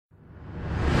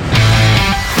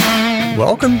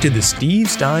Welcome to the Steve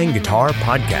Stein Guitar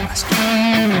Podcast,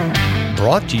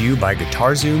 brought to you by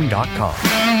GuitarZoom.com.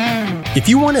 If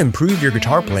you want to improve your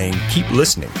guitar playing, keep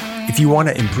listening. If you want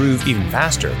to improve even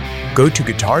faster, go to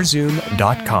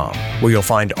GuitarZoom.com, where you'll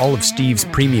find all of Steve's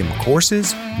premium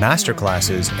courses,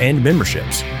 masterclasses, and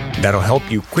memberships that'll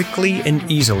help you quickly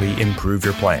and easily improve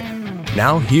your playing.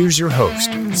 Now here's your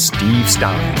host, Steve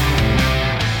Stein.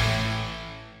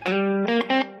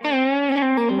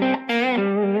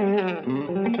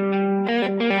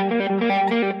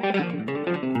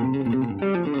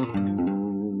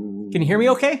 Can you hear me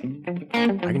okay? I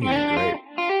can hear you great.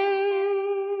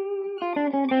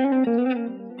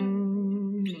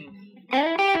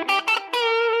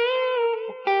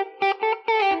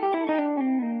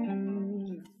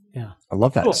 Yeah. I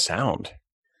love that Cool. sound.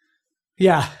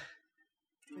 Yeah.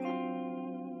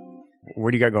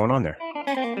 What do you got going on there?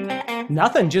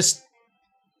 Nothing, just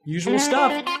usual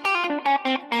stuff.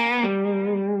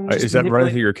 Is that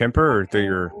running through your Kemper or through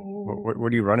your...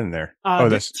 What are you running there?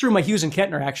 That's through my Hughes and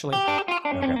Kettner, actually. Okay.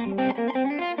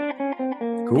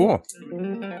 Cool.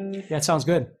 Yeah, it sounds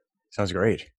good. Sounds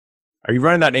great. Are you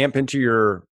running that amp into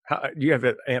your... do you have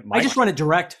an amp mic? I just run it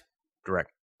direct.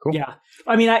 Direct. Cool. Yeah.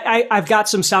 I mean, I've got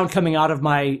some sound coming out of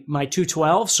my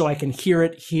 212, so I can hear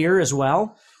it here as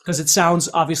well, because it sounds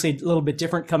obviously a little bit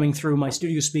different coming through my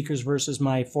studio speakers versus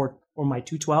my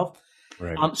 212.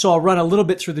 Right. So I'll run a little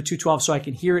bit through the 212 so I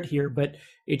can hear it here, but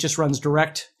it just runs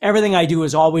direct. Everything I do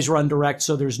is always run direct,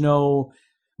 so there's no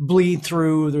bleed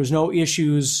through, there's no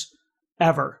issues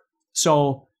ever.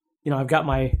 So, I've got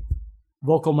my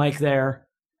vocal mic there.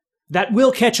 That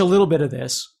will catch a little bit of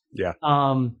this. Yeah.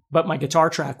 But my guitar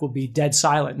track will be dead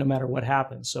silent no matter what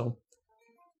happens. So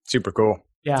Super cool.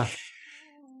 yeah.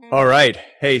 All right.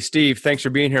 Hey, Steve, thanks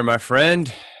for being here, my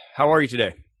friend. How are you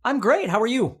today? I'm great. How are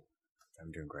you?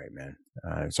 I'm doing great, man.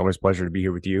 It's always a pleasure to be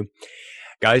here with you.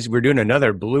 Guys, we're doing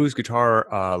another blues guitar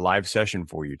live session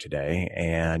for you today.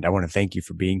 And I want to thank you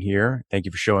for being here. Thank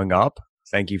you for showing up.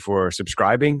 Thank you for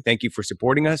subscribing. Thank you for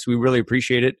supporting us. We really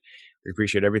appreciate it. We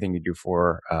appreciate everything you do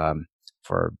for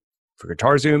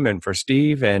GuitarZoom and for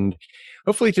Steve. And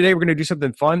hopefully today we're going to do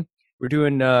something fun. We're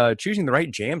doing choosing the right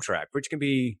jam track, which can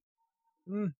be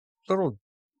a little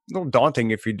daunting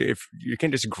if you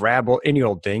can just grab any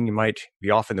old thing. You might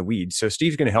be off in the weeds. So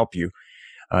Steve's going to help you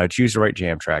choose the right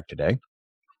jam track today.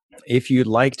 If you'd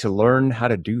like to learn how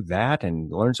to do that and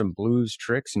learn some blues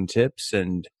tricks and tips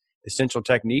and essential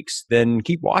techniques, then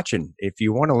keep watching. If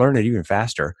you want to learn it even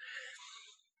faster,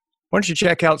 why don't you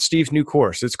check out Steve's new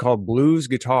course? It's called Blues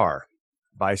Guitar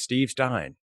by Steve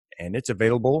Stein, and it's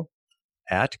available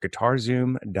at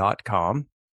GuitarZoom.com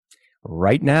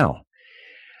right now.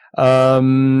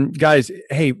 Guys,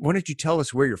 hey, why don't you tell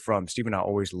us where you're from? Steve and I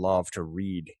always love to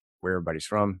read where everybody's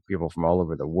from. People from all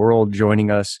over the world joining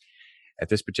us at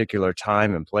this particular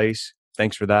time and place.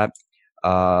 Thanks for that.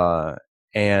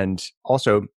 And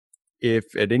also, if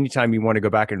at any time you want to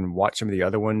go back and watch some of the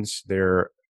other ones,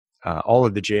 they're all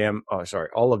of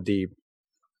the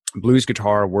Blues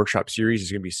Guitar Workshop series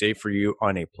is going to be saved for you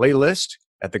on a playlist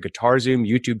at the GuitarZoom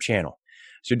YouTube channel.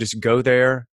 So just go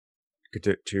there,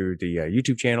 go to the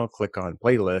YouTube channel, click on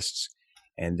playlists,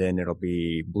 and then it'll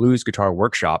be Blues Guitar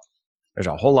Workshop. There's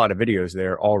a whole lot of videos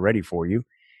there all ready for you.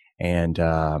 And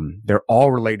they're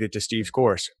all related to Steve's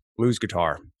course, Blues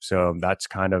Guitar. So that's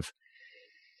kind of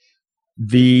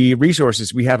the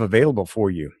resources we have available for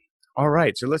you. All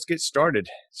right, so let's get started.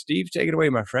 Steve, take it away,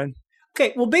 my friend.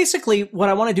 Okay. Well, basically what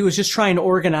I want to do is just try and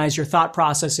organize your thought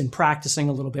process in practicing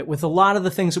a little bit. With a lot of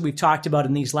the things that we've talked about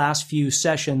in these last few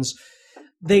sessions,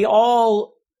 they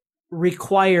all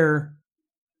require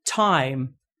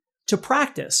time to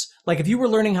practice. Like if you were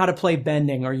learning how to play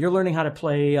bending, or you're learning how to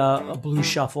play a blues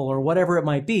shuffle, or whatever it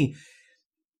might be,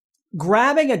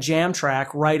 grabbing a jam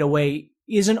track right away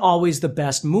isn't always the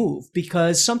best move,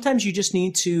 because sometimes you just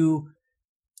need to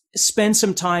spend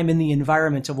some time in the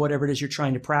environment of whatever it is you're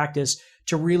trying to practice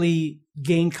to really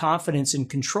gain confidence and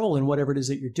control in whatever it is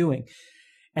that you're doing.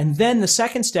 And then the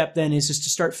second step then is to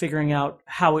start figuring out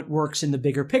how it works in the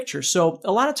bigger picture. So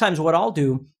a lot of times what I'll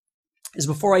do is,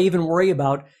 before I even worry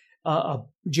about a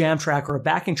jam track or a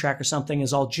backing track or something,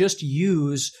 is I'll just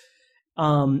use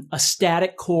a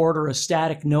static chord or a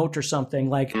static note or something.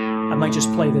 Like I might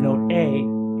just play the note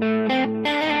A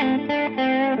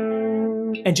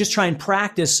and just try and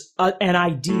practice an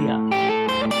idea.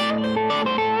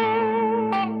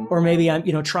 Or maybe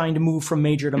I'm, trying to move from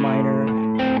major to minor.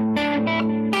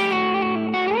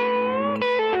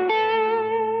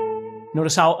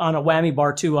 Notice how on a whammy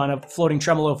bar too, on a floating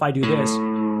tremolo, if I do this,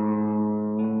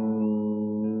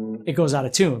 it goes out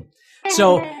of tune.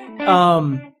 So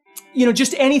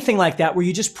just anything like that where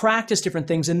you just practice different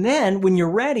things. And then when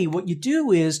you're ready, what you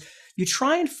do is you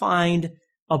try and find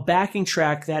a backing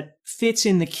track that fits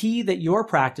in the key that you're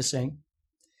practicing,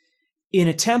 in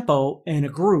a tempo and a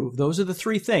groove. Those are the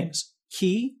three things: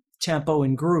 key, tempo,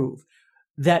 and groove,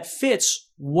 that fits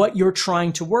what you're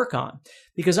trying to work on.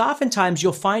 Because oftentimes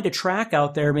you'll find a track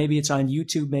out there, maybe it's on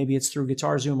YouTube, maybe it's through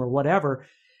Guitar Zoom or whatever,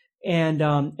 and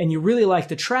you really like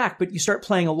the track, but you start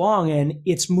playing along and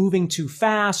it's moving too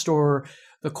fast, or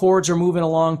the chords are moving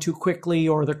along too quickly,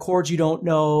 or the chords you don't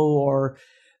know, or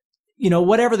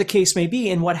whatever the case may be.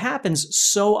 And what happens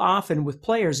so often with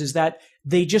players is that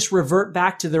they just revert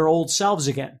back to their old selves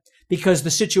again, because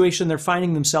the situation they're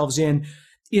finding themselves in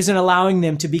isn't allowing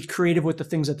them to be creative with the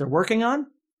things that they're working on.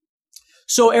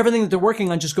 So everything that they're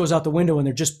working on just goes out the window, and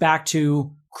they're just back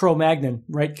to Cro-Magnon,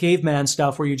 right? Caveman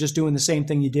stuff, where you're just doing the same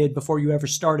thing you did before you ever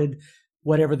started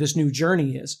whatever this new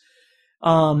journey is.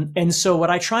 And so what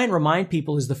I try and remind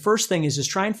people is the first thing is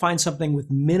try and find something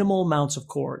with minimal amounts of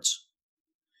chords.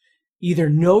 Either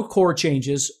no chord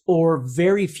changes or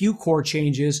very few chord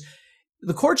changes.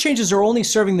 The chord changes are only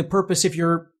serving the purpose if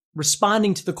you're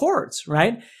responding to the chords,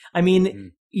 right? I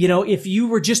mean, if you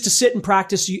were just to sit and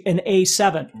practice an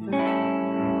A7,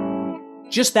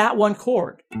 just that one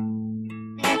chord.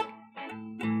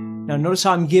 Now notice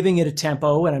how I'm giving it a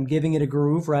tempo and I'm giving it a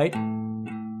groove, right?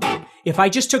 If I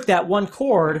just took that one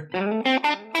chord,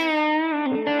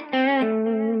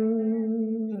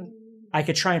 I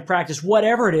could try and practice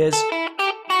whatever it is.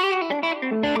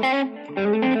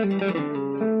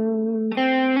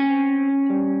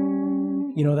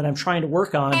 That I'm trying to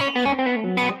work on.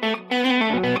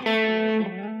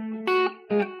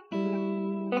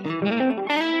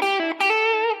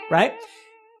 Right?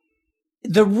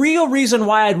 The real reason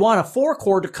why I'd want a 4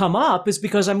 chord to come up is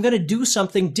because I'm going to do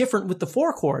something different with the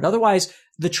 4 chord. Otherwise,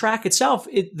 the track itself,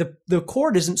 the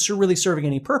chord isn't really serving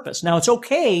any purpose. Now, it's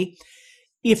okay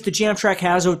if the jam track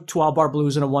has a 12-bar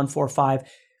blues and a 1-4-5,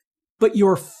 but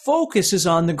your focus is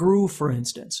on the groove, for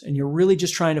instance, and you're really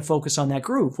just trying to focus on that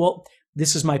groove. Well,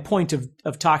 this is my point of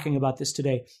talking about this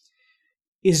today,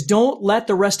 is don't let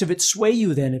the rest of it sway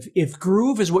you then. If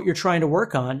groove is what you're trying to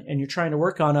work on, and you're trying to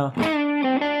work on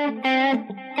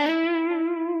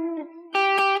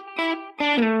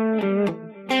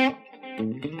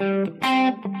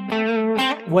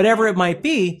whatever it might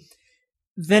be,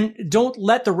 then don't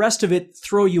let the rest of it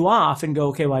throw you off and go,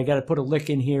 okay, well, I got to put a lick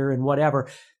in here and whatever,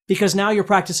 because now you're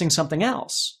practicing something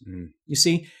else. You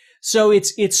see? So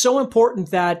it's so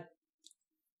important that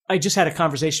I just had a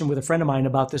conversation with a friend of mine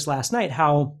about this last night,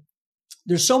 how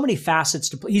there's so many facets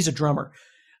to play. He's a drummer.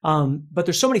 But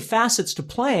there's so many facets to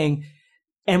playing,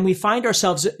 and we find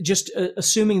ourselves just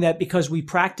assuming that because we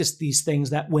practice these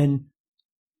things, that when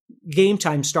game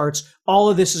time starts, all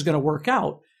of this is going to work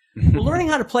out. Well, learning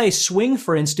how to play swing,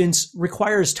 for instance,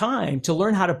 requires time to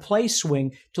learn how to play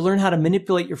swing, to learn how to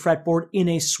manipulate your fretboard in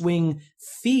a swing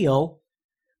feel.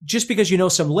 Just because you know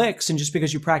some licks and just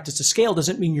because you practice a scale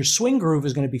doesn't mean your swing groove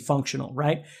is going to be functional,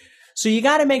 right? So you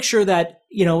got to make sure that,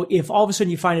 if all of a sudden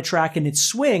you find a track and it's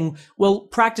swing, well,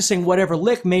 practicing whatever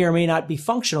lick may or may not be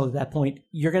functional at that point.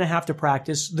 You're going to have to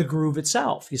practice the groove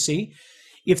itself, you see?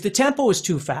 If the tempo is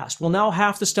too fast, well, now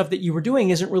half the stuff that you were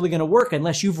doing isn't really going to work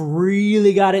unless you've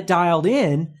really got it dialed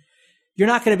in. You're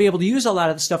not going to be able to use a lot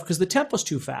of the stuff because the tempo's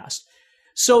too fast.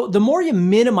 So the more you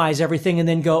minimize everything and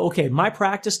then go, okay, my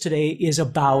practice today is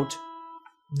about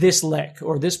this lick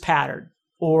or this pattern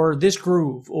or this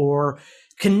groove or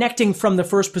connecting from the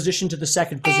first position to the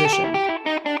second position,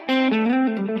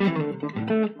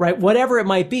 right? Whatever it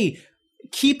might be,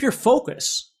 keep your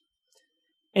focus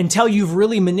until you've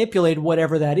really manipulated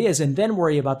whatever that is, and then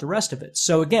worry about the rest of it.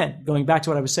 So again, going back to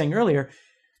what I was saying earlier,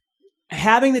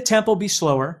 having the tempo be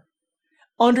slower,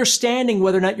 understanding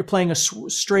whether or not you're playing a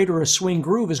straight or a swing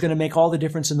groove is going to make all the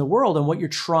difference in the world in what you're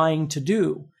trying to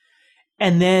do.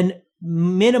 And then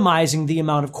minimizing the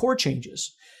amount of chord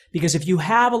changes. Because if you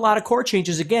have a lot of chord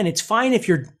changes, again, it's fine if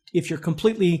you're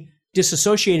completely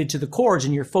disassociated to the chords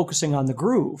and you're focusing on the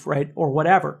groove, right? Or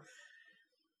whatever.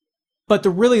 But the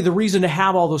reason to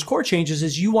have all those chord changes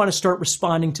is you want to start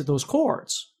responding to those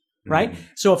chords, right?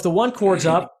 So if the one chord's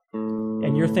up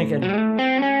and you're thinking,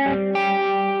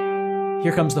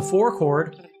 here comes the 4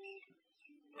 chord.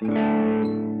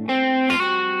 And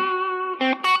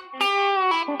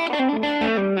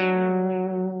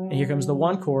here comes the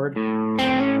 1 chord.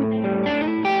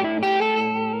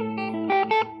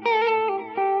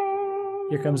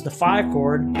 Here comes the 5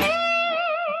 chord.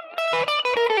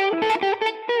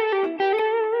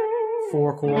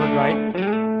 4 chord, right?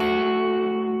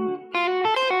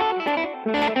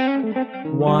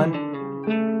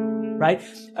 1, right?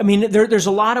 I mean, there's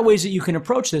a lot of ways that you can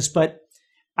approach this, but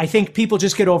I think people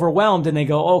just get overwhelmed and they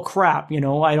go, oh crap,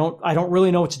 I don't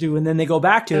really know what to do. And then they go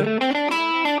back to,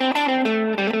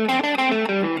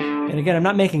 and again, I'm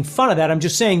not making fun of that. I'm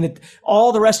just saying that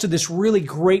all the rest of this really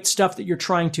great stuff that you're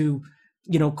trying to,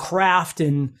 craft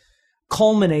and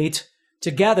culminate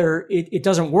together, it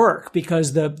doesn't work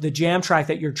because the jam track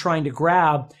that you're trying to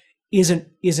grab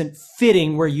isn't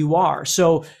fitting where you are.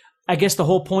 So I guess the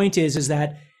whole point is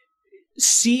that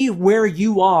see where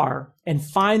you are and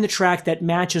find the track that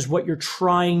matches what you're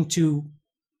trying to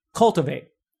cultivate,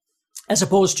 as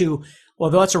opposed to, well,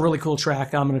 that's a really cool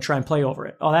track, I'm going to try and play over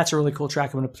it. Oh, that's a really cool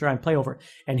track, I'm going to try and play over it.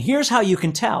 And here's how you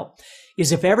can tell,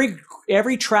 is if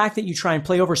every track that you try and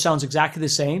play over sounds exactly the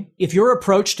same, if your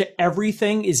approach to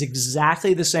everything is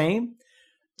exactly the same,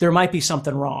 there might be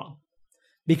something wrong.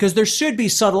 Because there should be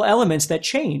subtle elements that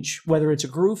change, whether it's a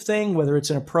groove thing, whether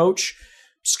it's an approach,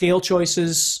 scale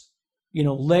choices,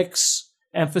 licks,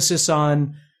 emphasis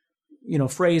on,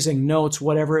 phrasing, notes,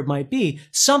 whatever it might be.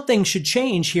 Something should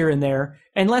change here and there,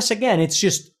 unless, again, it's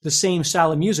just the same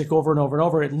style of music over and over and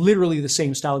over, literally the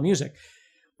same style of music.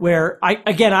 Where,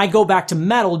 I go back to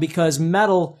metal because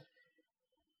metal,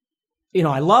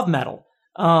 I love metal.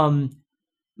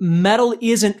 Metal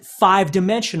isn't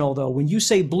five-dimensional, though. When you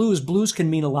say blues can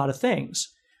mean a lot of things.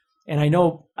 And I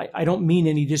know I don't mean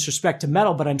any disrespect to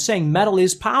metal, but I'm saying metal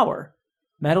is power.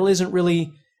 Metal isn't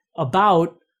really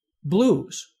about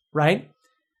blues, right?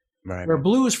 Right. Where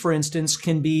blues, for instance,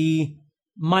 can be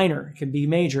minor, it can be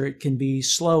major, it can be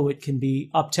slow, it can be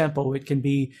up-tempo, it can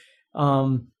be,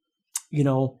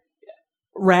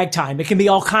 ragtime. It can be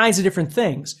all kinds of different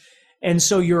things. And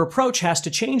so your approach has to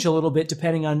change a little bit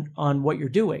depending on what you're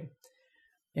doing.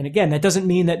 And again, that doesn't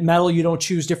mean that metal, you don't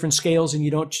choose different scales and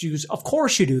you don't choose, of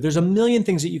course you do. There's a million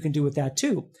things that you can do with that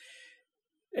too.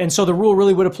 And so the rule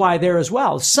really would apply there as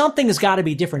well. Something has got to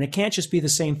be different. It can't just be the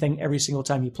same thing every single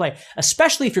time you play,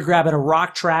 especially if you're grabbing a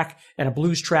rock track and a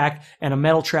blues track and a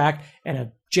metal track and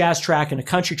a jazz track and a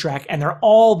country track, and they're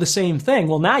all the same thing.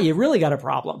 Well, now you really got a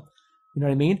problem. You know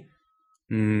what I mean?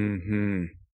 Mm-hmm.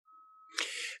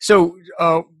 So,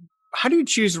 how do you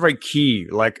choose the right key?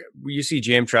 Like, you see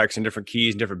jam tracks in different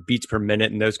keys and different beats per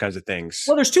minute and those kinds of things.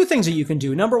 Well, there's two things that you can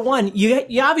do. Number one,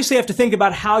 you obviously have to think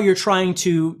about how you're trying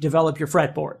to develop your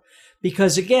fretboard.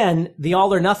 Because again, the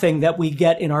all or nothing that we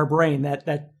get in our brain,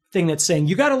 that thing that's saying,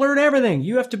 you got to learn everything.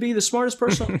 You have to be the smartest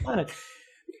person on the planet.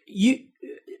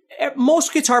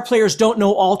 Most guitar players don't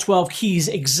know all 12 keys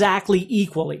exactly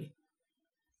equally.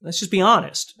 Let's just be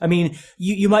honest. I mean,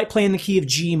 you might play in the key of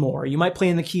G more. You might play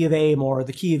in the key of A more, or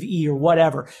the key of E or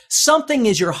whatever. Something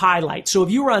is your highlight. So if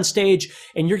you were on stage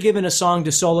and you're given a song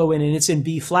to solo in and it's in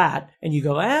B flat and you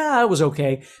go, that was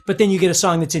okay. But then you get a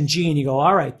song that's in G and you go,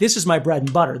 all right, this is my bread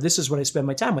and butter. This is what I spend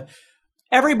my time with.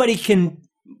 Everybody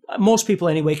most people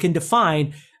anyway, can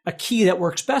define a key that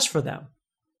works best for them.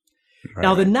 Right.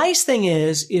 Now, the nice thing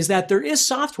is that there is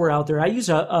software out there. I use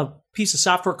a piece of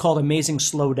software called Amazing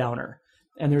Slowdowner.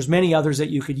 And there's many others that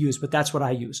you could use, but that's what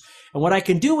I use. And what I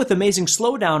can do with Amazing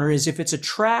Slowdowner is if it's a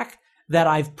track that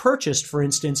I've purchased, for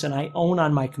instance, and I own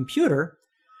on my computer,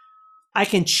 I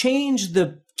can change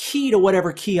the key to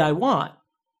whatever key I want.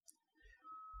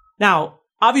 Now,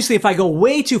 obviously, if I go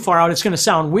way too far out, it's going to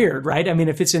sound weird, right? I mean,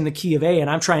 if it's in the key of A and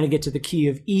I'm trying to get to the key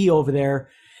of E over there,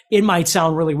 it might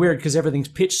sound really weird because everything's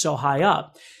pitched so high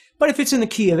up. But if it's in the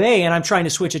key of A and I'm trying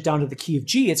to switch it down to the key of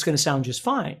G, it's going to sound just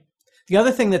fine. The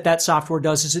other thing that software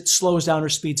does is it slows down or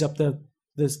speeds up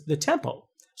the tempo.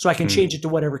 So I can change it to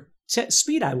whatever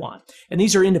speed I want. And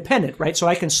these are independent, right? So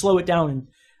I can slow it down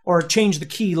or change the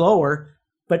key lower,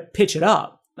 but pitch it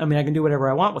up. I mean, I can do whatever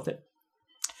I want with it.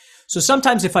 So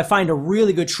sometimes if I find a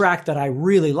really good track that I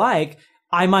really like,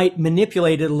 I might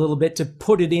manipulate it a little bit to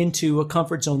put it into a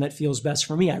comfort zone that feels best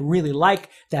for me. I really like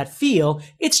that feel.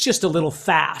 It's just a little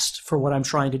fast for what I'm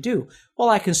trying to do. Well,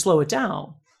 I can slow it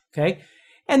down. Okay.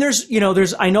 And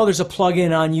I know there's a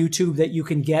plugin on YouTube that you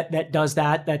can get that does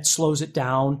that slows it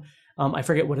down. I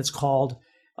forget what it's called,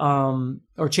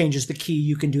 or changes the key.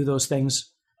 You can do those things.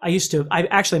 I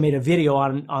actually made a video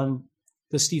on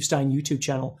the Steve Stein YouTube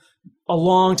channel a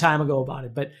long time ago about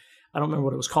it, but I don't remember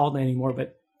what it was called anymore.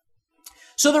 But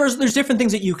so there's different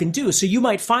things that you can do. So you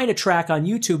might find a track on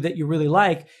YouTube that you really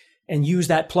like and use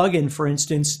that plugin, for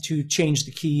instance, to change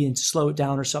the key and to slow it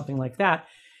down or something like that.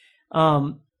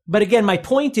 But again, my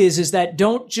point is that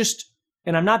don't just,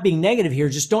 and I'm not being negative here,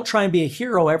 just don't try and be a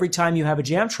hero every time you have a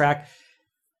jam track.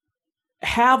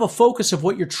 Have a focus of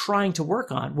what you're trying to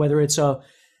work on, whether it's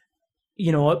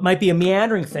it might be a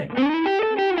meandering thing.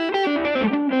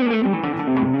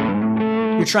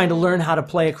 You're trying to learn how to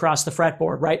play across the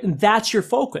fretboard, right? And that's your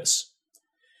focus.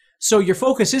 So your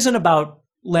focus isn't about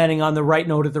landing on the right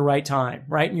note at the right time,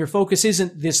 right? And your focus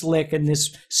isn't this lick and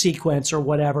this sequence or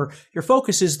whatever. Your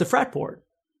focus is the fretboard.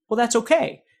 Well, that's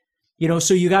okay.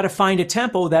 So you got to find a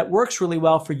tempo that works really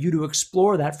well for you to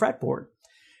explore that fretboard.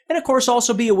 And of course,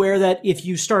 also be aware that if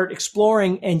you start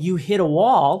exploring and you hit a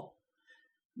wall,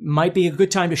 might be a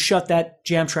good time to shut that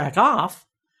jam track off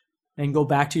and go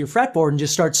back to your fretboard and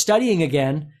just start studying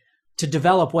again to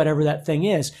develop whatever that thing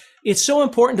is. It's so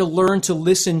important to learn to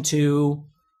listen to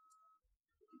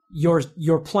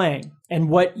your playing and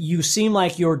what you seem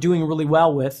like you're doing really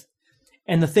well with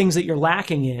and the things that you're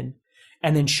lacking in,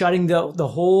 and then shutting the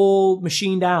whole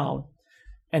machine down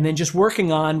and then just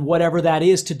working on whatever that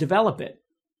is to develop it.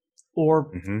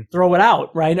 Or throw it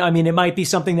out, right? I mean, it might be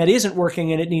something that isn't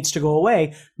working and it needs to go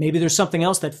away. Maybe there's something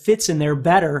else that fits in there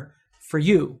better for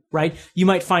you, right? You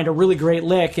might find a really great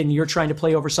lick and you're trying to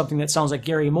play over something that sounds like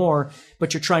Gary Moore,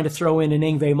 but you're trying to throw in an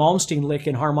Yngwie Malmsteen lick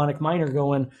in harmonic minor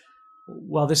going,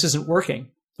 well, this isn't working.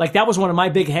 Like that was one of my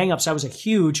big hangups. I was a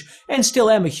huge, and still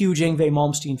am a huge Yngwie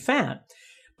Malmsteen fan.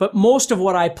 But most of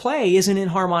what I play isn't in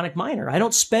harmonic minor. I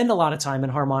don't spend a lot of time in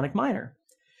harmonic minor.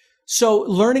 So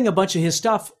learning a bunch of his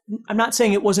stuff, I'm not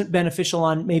saying it wasn't beneficial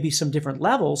on maybe some different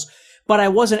levels, but I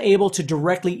wasn't able to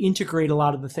directly integrate a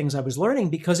lot of the things I was learning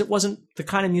because it wasn't the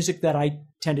kind of music that I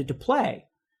tended to play.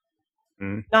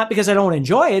 Not because I don't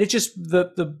enjoy it. It's just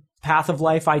the path of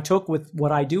life I took with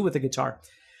what I do with the guitar.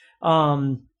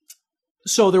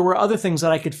 So there were other things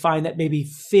that I could find that maybe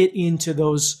fit into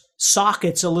those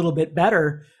sockets a little bit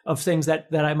better of things that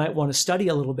I might want to study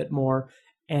a little bit more.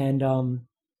 And,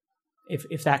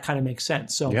 if that kind of makes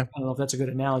sense. So yeah. I don't know if that's a good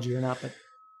analogy or not, but.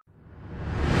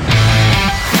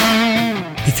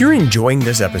 If you're enjoying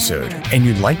this episode and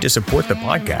you'd like to support the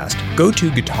podcast, go to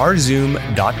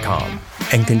guitarzoom.com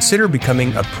and consider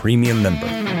becoming a premium member.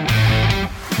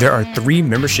 There are 3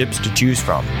 memberships to choose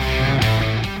from.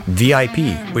 VIP,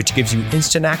 which gives you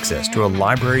instant access to a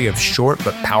library of short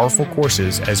but powerful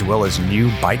courses as well as new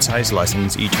bite-sized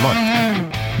lessons each month.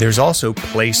 There's also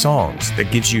Play Songs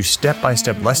that gives you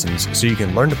step-by-step lessons so you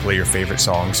can learn to play your favorite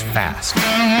songs fast.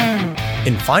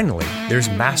 And finally, there's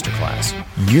Masterclass,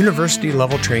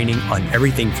 university-level training on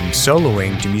everything from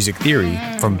soloing to music theory,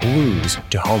 from blues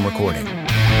to home recording.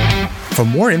 For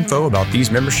more info about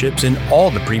these memberships and all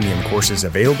the premium courses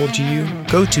available to you,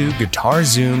 go to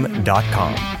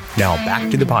guitarzoom.com. Now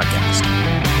back to the podcast.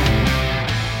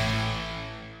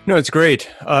 No, it's great.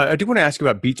 I do want to ask you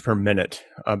about beats per minute,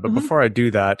 but before I do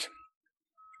that,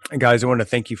 guys, I want to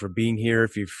thank you for being here.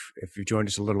 If you've joined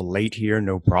us a little late here,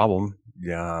 no problem.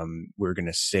 We're going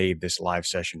to save this live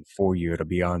session for you. It'll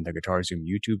be on the Guitar Zoom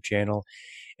YouTube channel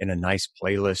in a nice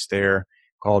playlist there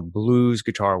called Blues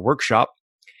Guitar Workshop.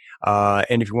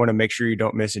 And if you want to make sure you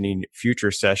don't miss any future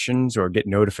sessions or get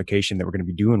notification that we're going to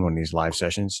be doing one of these live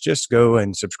sessions, just go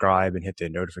and subscribe and hit the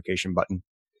notification button.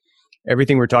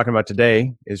 Everything we're talking about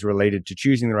today is related to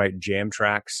choosing the right jam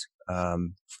tracks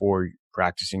for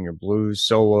practicing your blues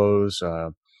solos,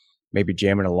 maybe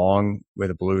jamming along with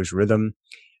a blues rhythm,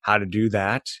 how to do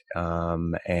that,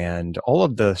 and all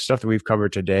of the stuff that we've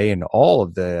covered today and all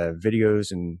of the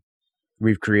videos and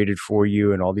we've created for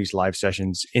you and all these live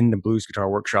sessions in the Blues Guitar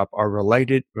Workshop are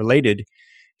related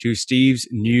to Steve's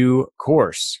new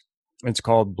course. It's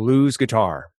called Blues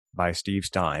Guitar by Steve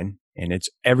Stein, and it's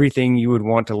everything you would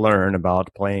want to learn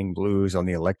about playing blues on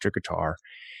the electric guitar.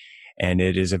 And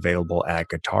it is available at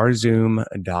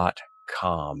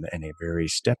guitarzoom.com in a very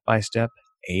step-by-step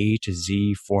A to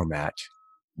Z format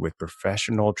with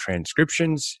professional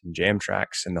transcriptions, jam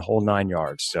tracks, and the whole 9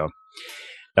 yards. So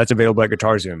that's available at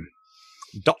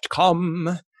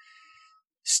guitarzoom.com.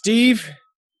 Steve,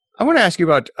 I want to ask you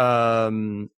about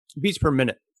beats per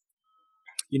minute.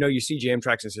 You know, you see jam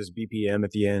tracks that says BPM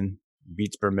at the end,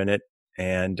 beats per minute,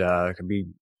 and it can be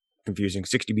confusing.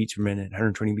 60 beats per minute,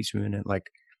 120 beats per minute. Like,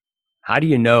 how do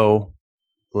you know?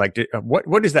 Like,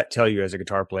 what does that tell you as a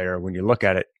guitar player when you look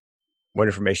at it? What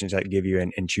information does that give you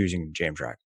in choosing a jam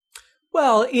track?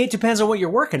 Well, it depends on what you're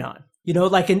working on. You know,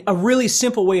 like a really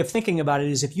simple way of thinking about it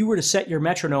is if you were to set your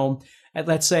metronome at,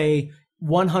 let's say,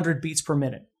 100 beats per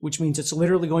minute, which means it's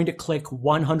literally going to click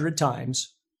 100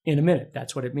 times in a minute.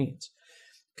 That's what it means.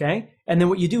 Okay. And then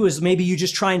what you do is maybe you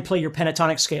just try and play your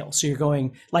pentatonic scale. So you're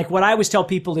going, like what I always tell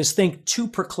people is think 2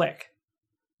 per click.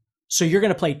 So you're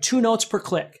going to play 2 notes per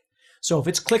click. So if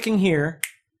it's clicking here,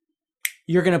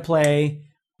 you're going to play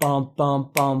bum, bum,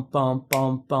 bum, bum,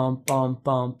 bum, bum, bum,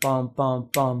 bum, bum, bum,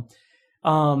 bum.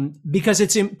 Because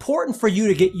it's important for you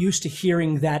to get used to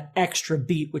hearing that extra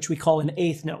beat, which we call an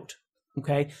 8th note.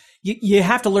 Okay. You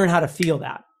have to learn how to feel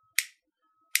that.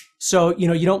 So, you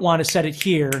know, you don't want to set it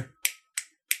here.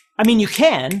 I mean, you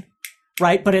can,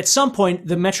 right? But at some point,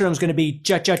 the metronome is going to be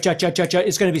jut, jut, jut, jut, jut, jut.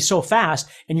 It's going to be so fast,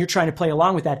 and you're trying to play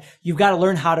along with that. You've got to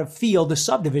learn how to feel the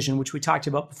subdivision, which we talked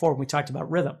about before when we talked about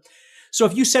rhythm. So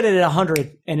if you set it at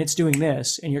 100 and it's doing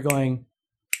this, and you're going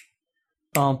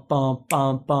bump, bump,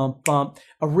 bump, bump, bump,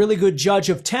 a really good judge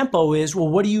of tempo is, well,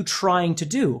 what are you trying to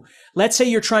do? Let's say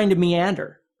you're trying to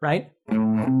meander, right?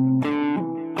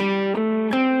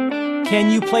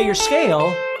 Can you play your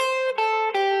scale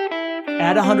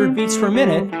at 100 beats per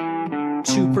minute,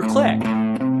 2 per click?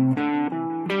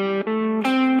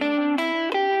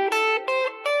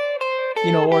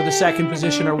 You know, or the second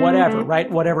position or whatever, right?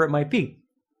 Whatever it might be.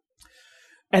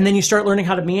 And then you start learning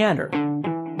how to meander.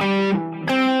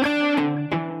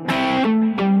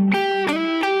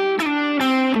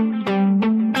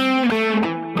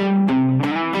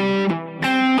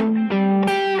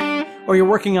 Or you're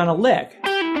working on a lick.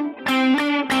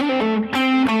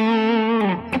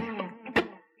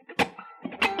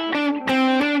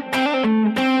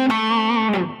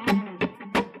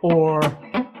 Or,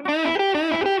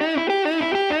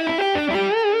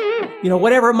 you know,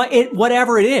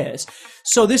 whatever it is.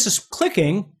 So this is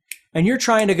clicking, and you're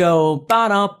trying to go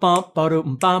ba-dum bump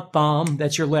ba-dum bum bum.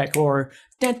 That's your lick, or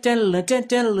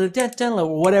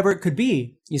whatever it could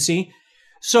be. You see,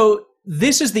 so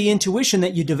this is the intuition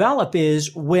that you develop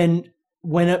is when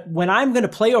I'm going to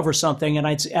play over something and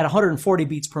it's at 140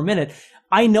 beats per minute.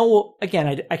 I know,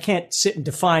 again, I can't sit and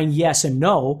define yes and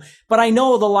no, but I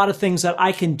know a lot of things that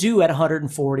I can do at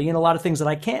 140 and a lot of things that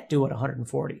I can't do at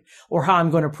 140, or how I'm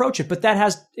going to approach it. But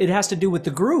it has to do with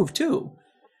the groove too.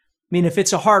 I mean, if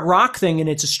it's a hard rock thing and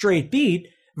it's a straight beat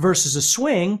versus a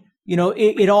swing, you know,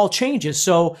 it all changes.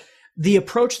 So the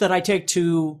approach that I take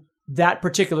to that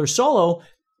particular solo,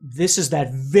 this is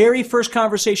that very first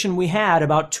conversation we had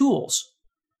about tools.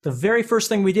 The very first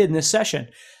thing we did in this session.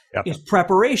 Yep. Is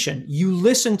preparation. You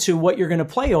listen to what you're going to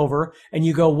play over and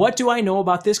you go, what do I know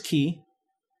about this key?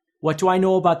 What do I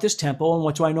know about this tempo? And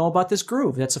what do I know about this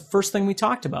groove? That's the first thing we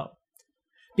talked about.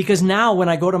 Because now when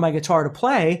I go to my guitar to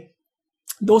play,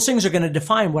 those things are going to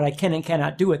define what I can and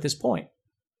cannot do at this point.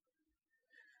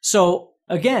 So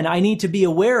again, I need to be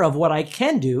aware of what I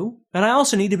can do. And I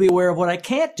also need to be aware of what I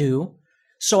can't do,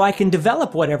 so I can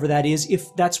develop whatever that is,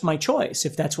 if that's my choice,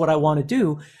 if that's what I want to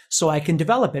do, so I can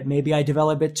develop it. Maybe I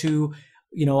develop it to,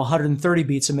 you know, 130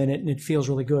 beats a minute and it feels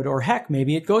really good. Or heck,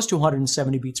 maybe it goes to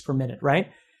 170 beats per minute,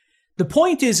 right? The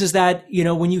point is that, you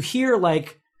know, when you hear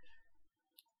like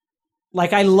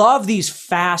I love these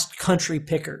fast country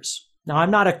pickers. Now,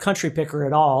 I'm not a country picker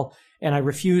at all, and I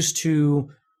refuse to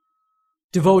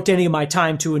devote any of my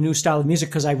time to a new style of music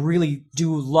because I really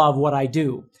do love what I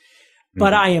do.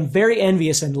 But I am very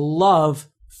envious and love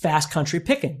fast country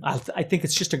picking. I think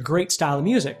it's just a great style of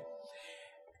music.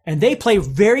 And they play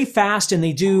very fast and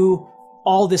they do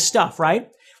all this stuff, right?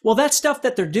 Well, that stuff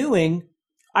that they're doing,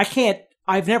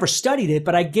 I've never studied it,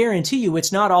 but I guarantee you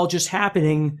it's not all just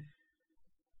happening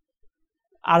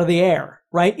out of the air,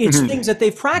 right? It's things that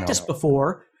they've practiced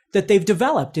before, that they've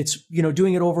developed. It's, you know,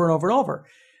 doing it over and over and over.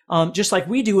 Just like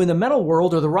we do in the metal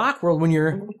world or the rock world when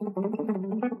you're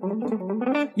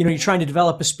trying to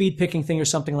develop a speed picking thing or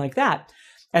something like that.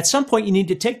 At some point, you need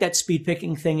to take that speed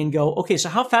picking thing and go, okay, so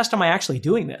how fast am I actually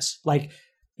doing this? Like,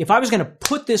 if I was going to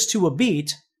put this to a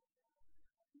beat,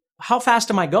 how fast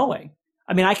am I going?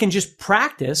 I mean, I can just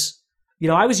practice. You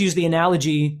know, I always use the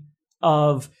analogy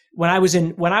of when I was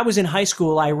in high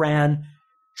school, I ran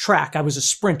track. I was a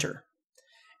sprinter.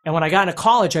 And when I got into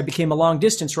college, I became a long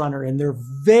distance runner, and they're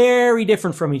very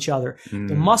different from each other.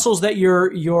 The muscles that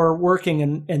you're working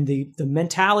and the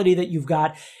mentality that you've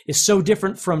got is so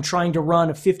different from trying to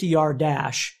run a 50-yard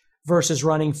dash versus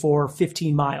running for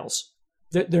 15 miles.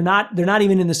 They're not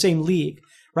even in the same league,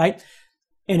 right?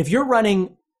 And if you're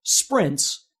running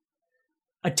sprints,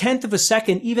 a tenth of a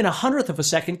second, even 100th of a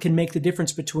second can make the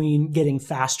difference between getting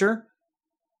faster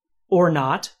or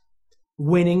not,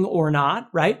 winning or not,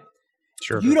 right?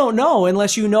 Sure. You don't know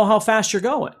unless you know how fast you're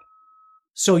going.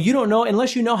 So you don't know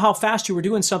unless you know how fast you were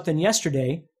doing something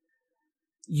yesterday.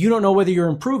 You don't know whether you're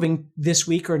improving this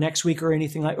week or next week or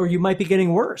anything or you might be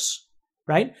getting worse,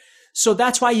 right? So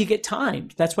that's why you get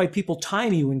timed. That's why people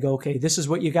time you and go, okay, this is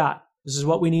what you got. This is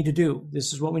what we need to do.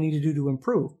 This is what we need to do to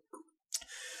improve.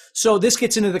 So this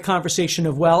gets into the conversation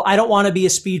of, well, I don't want to be a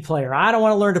speed player. I don't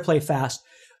want to learn to play fast.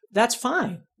 That's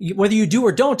fine. Whether you do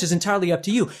or don't is entirely up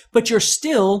to you, but you're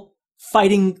still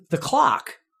fighting the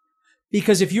clock,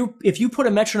 because if you put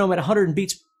a metronome at 100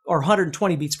 beats or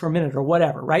 120 beats per minute or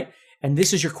whatever, right? And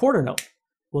this is your quarter note.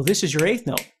 Well, this is your eighth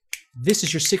note. This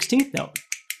is your 16th note.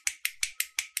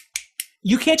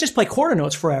 You can't just play quarter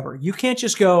notes forever. You can't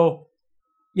just go,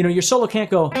 your solo can't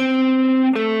go.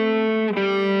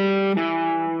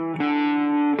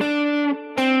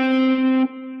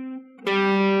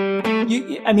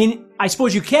 I mean, I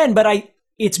suppose you can, but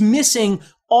it's missing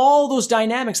all those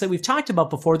dynamics that we've talked about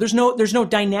before. There's no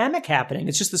dynamic happening.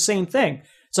 It's just the same thing.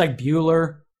 It's like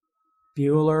Bueller.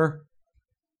 You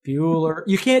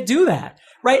can't do that,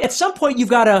 right? At some point, you've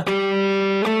got to,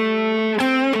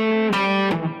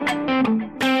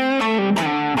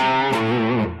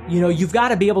 you've got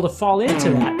to be able to fall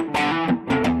into that.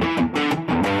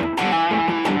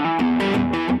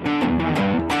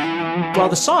 Well,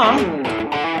 the song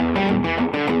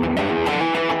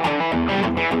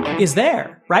is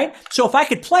there, right? So if I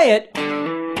could play it,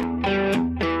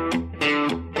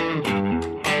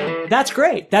 that's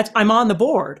great. I'm on the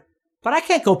board, but I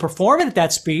can't go perform it at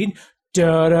that speed.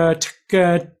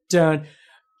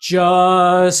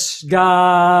 Just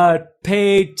got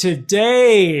paid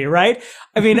today, right?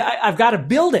 I mean, I've got to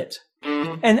build it.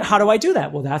 And how do I do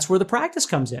that? Well, that's where the practice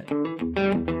comes in.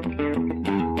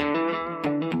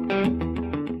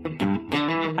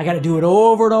 I got to do it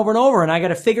over and over and over, and I got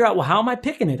to figure out, well, how am I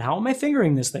picking it? How am I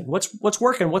fingering this thing? What's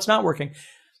working? What's not working?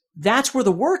 That's where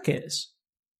the work is.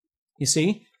 You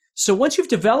see? So once you've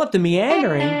developed the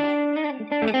meandering,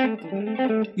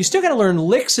 you still got to learn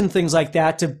licks and things like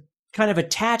that to kind of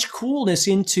attach coolness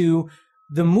into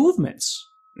the movements.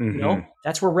 Mm-hmm.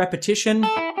 That's where repetition,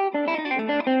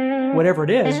 whatever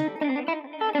it is,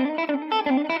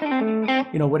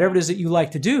 whatever it is that you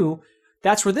like to do,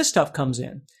 that's where this stuff comes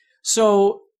in.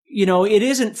 So, it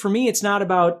isn't, for me, it's not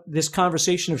about this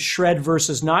conversation of shred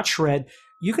versus not shred.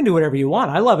 You can do whatever you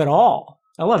want. I love it all.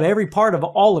 I love every part of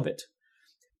all of it.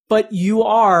 But you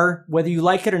are, whether you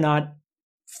like it or not,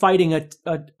 fighting a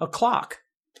clock,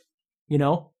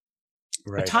 right.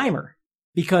 A timer.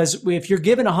 Because if you're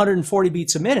given 140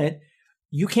 beats a minute,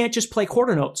 you can't just play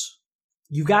quarter notes.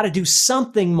 You got to do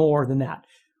something more than that.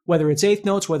 Whether it's eighth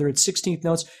notes, whether it's 16th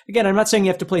notes. Again, I'm not saying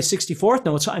you have to play 64th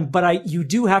notes, but you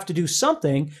do have to do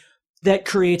something that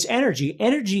creates energy.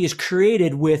 Energy is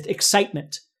created with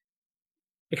excitement.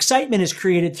 Excitement is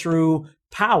created through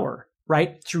power,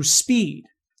 right? Through speed,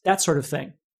 that sort of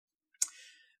thing.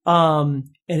 And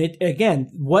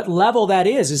again, what level that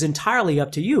is entirely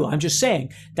up to you. I'm just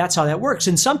saying that's how that works.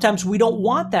 And sometimes we don't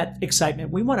want that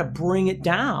excitement. We want to bring it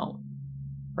down,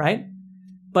 right?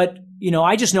 But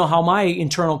I just know how my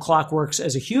internal clock works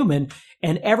as a human,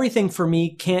 and everything for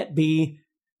me can't be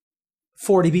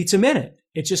 40 beats a minute.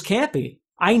 It just can't be.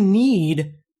 I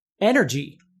need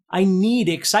energy. I need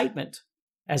excitement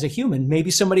as a human. Maybe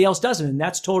somebody else doesn't, and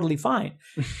that's totally fine.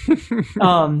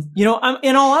 I'm, in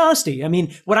all honesty, I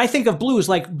mean, when I think of blues,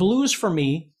 like blues for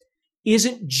me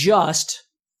isn't just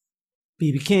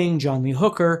B.B. King, John Lee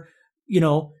Hooker,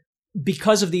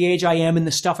 because of the age I am and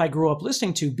the stuff I grew up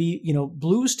listening to,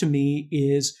 blues to me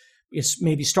is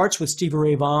maybe starts with Stevie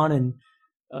Ray Vaughan and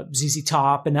ZZ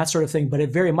Top and that sort of thing, but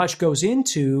it very much goes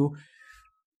into,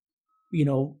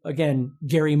 again,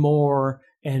 Gary Moore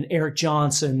and Eric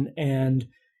Johnson and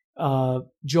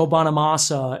Joe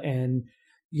Bonamassa and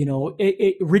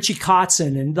Richie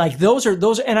Kotzen, and like those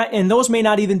and those may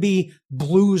not even be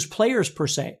blues players per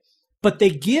se, but they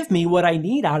give me what I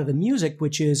need out of the music,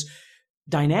 which is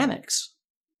dynamics.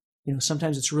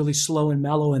 Sometimes it's really slow and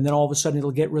mellow, and then all of a sudden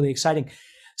it'll get really exciting.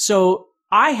 So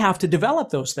I have to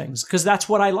develop those things because that's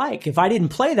what I like. If I didn't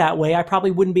play that way, I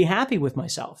probably wouldn't be happy with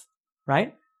myself,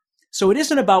 right? So it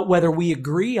isn't about whether we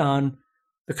agree on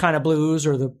the kind of blues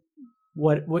or the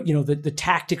the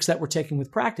tactics that we're taking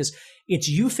with practice. It's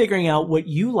you figuring out what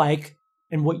you like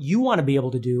and what you want to be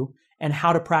able to do and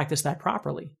how to practice that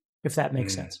properly, if that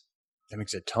makes sense. That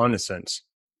makes a ton of sense.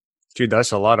 Dude,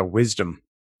 that's a lot of wisdom.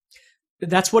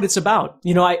 That's what it's about.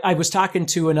 I was talking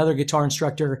to another guitar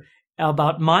instructor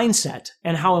about mindset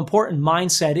and how important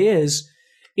mindset is.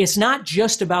 It's not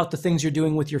just about the things you're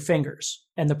doing with your fingers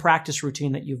and the practice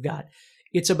routine that you've got.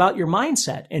 It's about your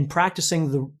mindset and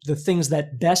practicing the things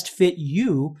that best fit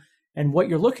you and what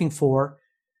you're looking for.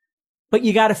 But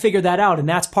you got to figure that out. And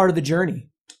that's part of the journey.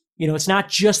 It's not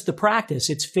just the practice.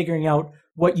 It's figuring out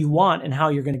what you want and how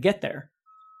you're going to get there.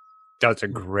 That's a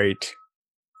great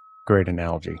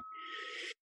analogy.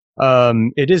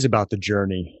 It is about the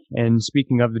journey. And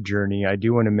speaking of the journey, I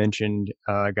do want to mention,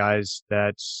 guys,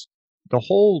 that the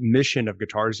whole mission of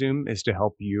Guitar Zoom is to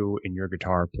help you in your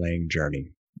guitar playing journey.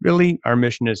 Really, our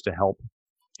mission is to help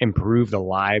improve the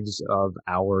lives of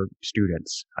our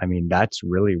students. I mean, that's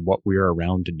really what we're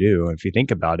around to do. If you think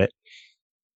about it,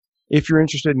 if you're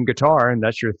interested in guitar and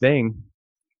that's your thing,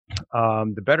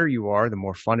 the better you are, the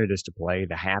more fun it is to play,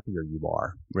 the happier you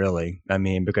are, really. I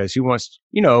mean, because who wants,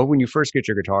 when you first get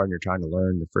your guitar and you're trying to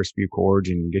learn the first few chords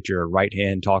and get your right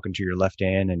hand talking to your left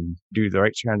hand and do the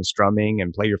right kind of strumming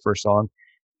and play your first song,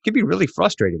 it can be really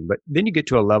frustrating. But then you get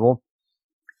to a level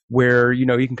where, you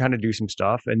can kind of do some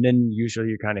stuff, and then usually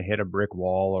you kind of hit a brick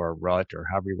wall or a rut or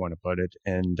however you want to put it.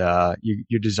 And,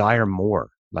 you desire more.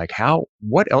 Like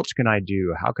what else can I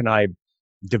do? How can I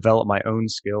develop my own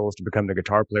skills to become the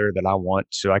guitar player that I want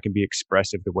so I can be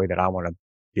expressive the way that I want to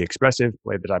be expressive,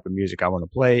 play the type of music I want to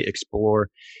play, explore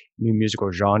new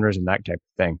musical genres and that type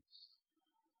of thing.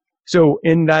 So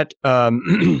in that,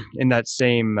 in that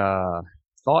same,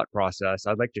 thought process,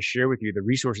 I'd like to share with you the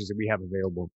resources that we have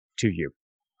available to you.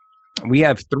 We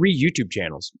have 3 YouTube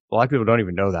channels. A lot of people don't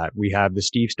even know that. We have the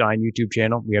Steve Stein YouTube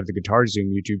channel. We have the Guitar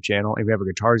Zoom YouTube channel, and we have a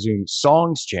Guitar Zoom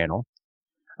Songs channel.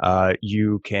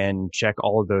 You can check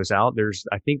all of those out. There's,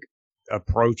 I think,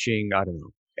 approaching,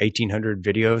 1,800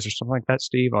 videos or something like that,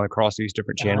 Steve, all across these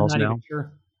different channels now.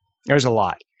 Sure. There's a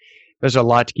lot. There's a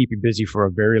lot to keep you busy for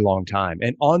a very long time.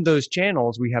 And on those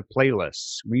channels, we have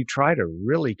playlists. We try to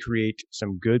really create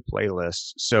some good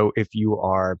playlists. So if you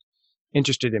are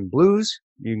interested in blues,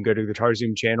 you can go to the Guitar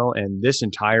Zoom channel, and this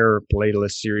entire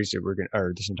playlist series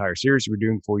this entire series we're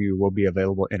doing for you will be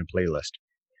available in a playlist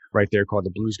right there called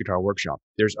the Blues Guitar Workshop.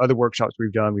 There's other workshops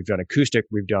we've done. We've done acoustic.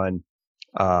 We've done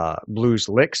blues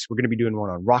licks. We're going to be doing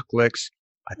one on rock licks.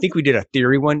 I think we did a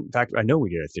theory one. In fact, I know we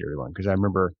did a theory one because I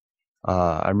remember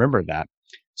that.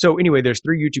 So anyway, there's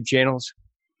 3 YouTube channels.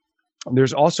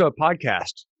 There's also a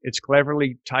podcast. It's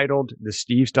cleverly titled the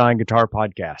Steve Stein Guitar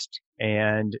Podcast.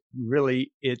 And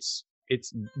really it's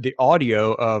the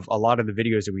audio of a lot of the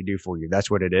videos that we do for you.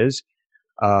 That's what it is.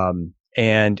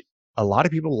 And a lot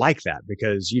of people like that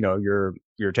because, you're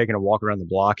taking a walk around the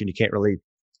block and you can't really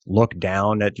look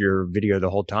down at your video the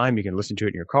whole time. You can listen to it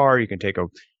in your car. You can take a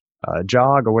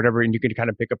jog or whatever, and you can kind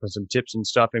of pick up on some tips and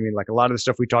stuff. I mean, like a lot of the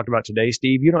stuff we talked about today,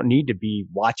 Steve, you don't need to be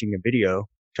watching a video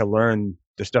to learn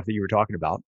the stuff that you were talking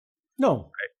about. No.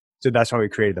 Right. So that's why we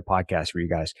created the podcast for you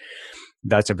guys.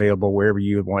 That's available wherever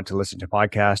you want to listen to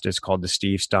podcasts. It's called the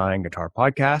Steve Stein Guitar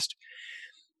Podcast.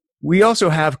 We also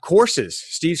have courses.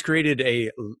 Steve's created a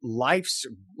life's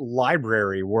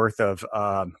library worth of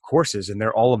courses, and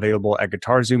they're all available at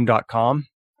guitarzoom.com.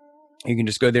 You can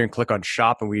just go there and click on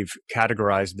shop, and we've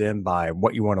categorized them by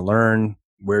what you want to learn,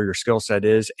 where your skill set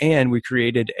is. And we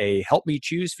created a help me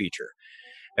choose feature.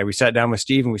 And we sat down with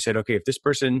Steve and we said, okay, if this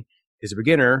person is a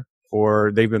beginner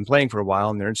or they've been playing for a while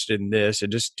and they're interested in this, it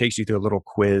just takes you through a little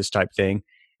quiz type thing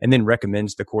and then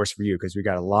recommends the course for you. Because we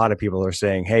got a lot of people who are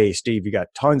saying, hey, Steve, you got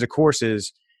tons of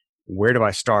courses. Where do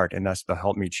I start? And that's the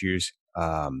help me choose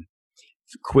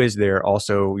quiz there.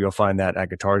 Also, you'll find that at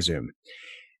Guitar Zoom.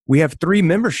 We have 3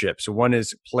 memberships. One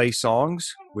is Play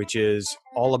Songs, which is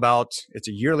all about, it's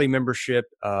a yearly membership.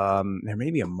 There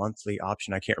may be a monthly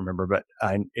option. I can't remember, but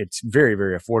it's very,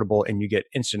 very affordable. And you get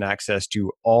instant access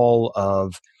to all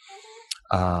of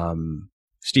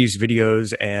Steve's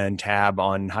videos and tab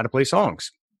on how to play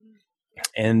songs.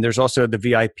 And there's also the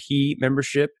VIP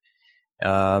membership,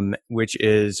 which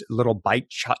is little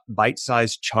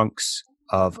bite-sized chunks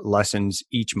of lessons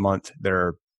each month that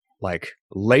are like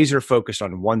laser focused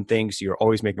on one thing. So you're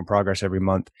always making progress every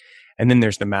month. And then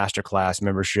there's the masterclass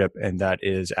membership, and that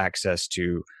is access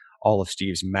to all of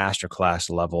Steve's masterclass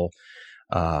level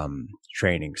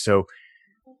training. So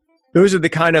those are the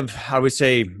kind of, I would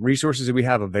say, resources that we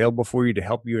have available for you to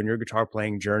help you in your guitar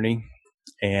playing journey.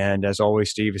 And as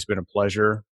always, Steve, it's been a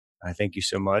pleasure. I thank you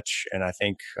so much. And I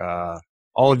thank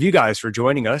all of you guys for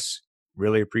joining us.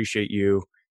 Really appreciate you.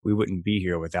 We wouldn't be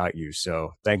here without you.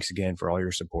 So thanks again for all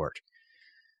your support.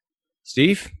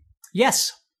 Steve?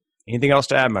 Yes. Anything else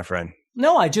to add, my friend?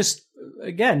 No, just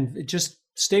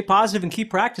stay positive and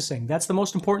keep practicing. That's the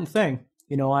most important thing.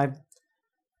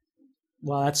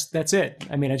 That's it.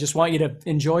 I mean, I just want you to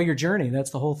enjoy your journey. That's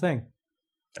the whole thing.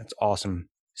 That's awesome.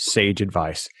 Sage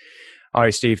advice. All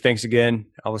right, Steve, thanks again.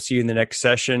 I will see you in the next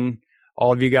session.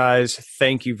 All of you guys,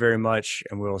 thank you very much,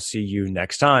 and we'll see you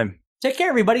next time. Take care,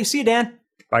 everybody. See you, Dan.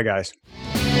 Bye, guys.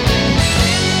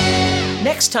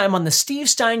 Next time on the Steve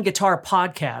Stein Guitar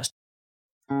Podcast.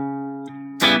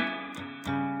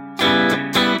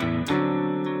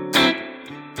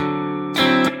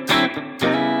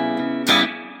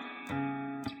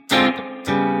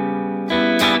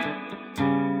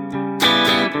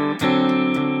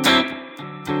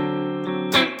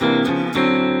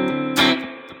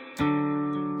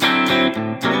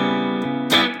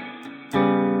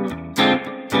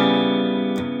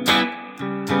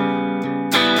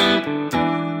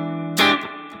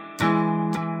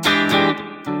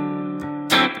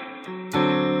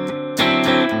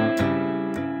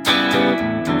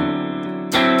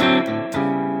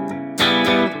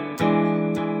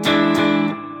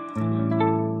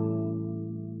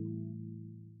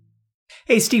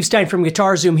 Hey, Steve Stein from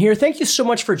Guitar Zoom here. Thank you so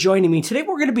much for joining me. Today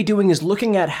what we're going to be doing is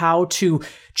looking at how to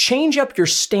change up your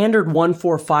standard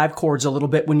 1-4-5 chords a little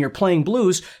bit when you're playing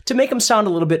blues to make them sound a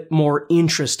little bit more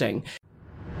interesting.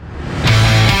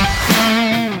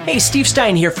 Hey, Steve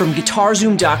Stein here from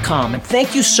GuitarZoom.com, and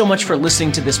thank you so much for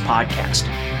listening to this podcast.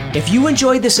 If you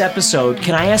enjoyed this episode,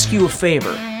 can I ask you a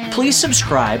favor? Please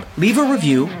subscribe, leave a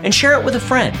review, and share it with a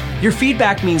friend. Your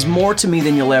feedback means more to me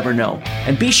than you'll ever know.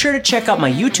 And be sure to check out my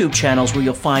YouTube channels where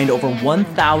you'll find over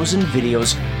 1,000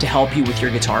 videos to help you with your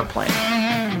guitar playing.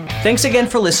 Thanks again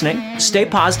for listening. Stay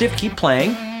positive, keep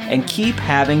playing, and keep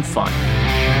having fun.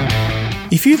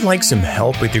 If you'd like some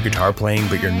help with your guitar playing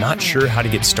but you're not sure how to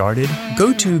get started,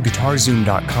 go to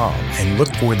GuitarZoom.com and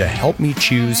look for the Help Me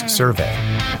Choose survey.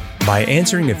 By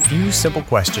answering a few simple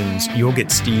questions, you'll get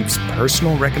Steve's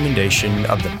personal recommendation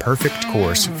of the perfect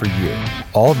course for you.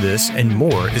 All this and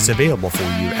more is available for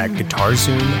you at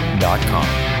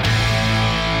GuitarZoom.com.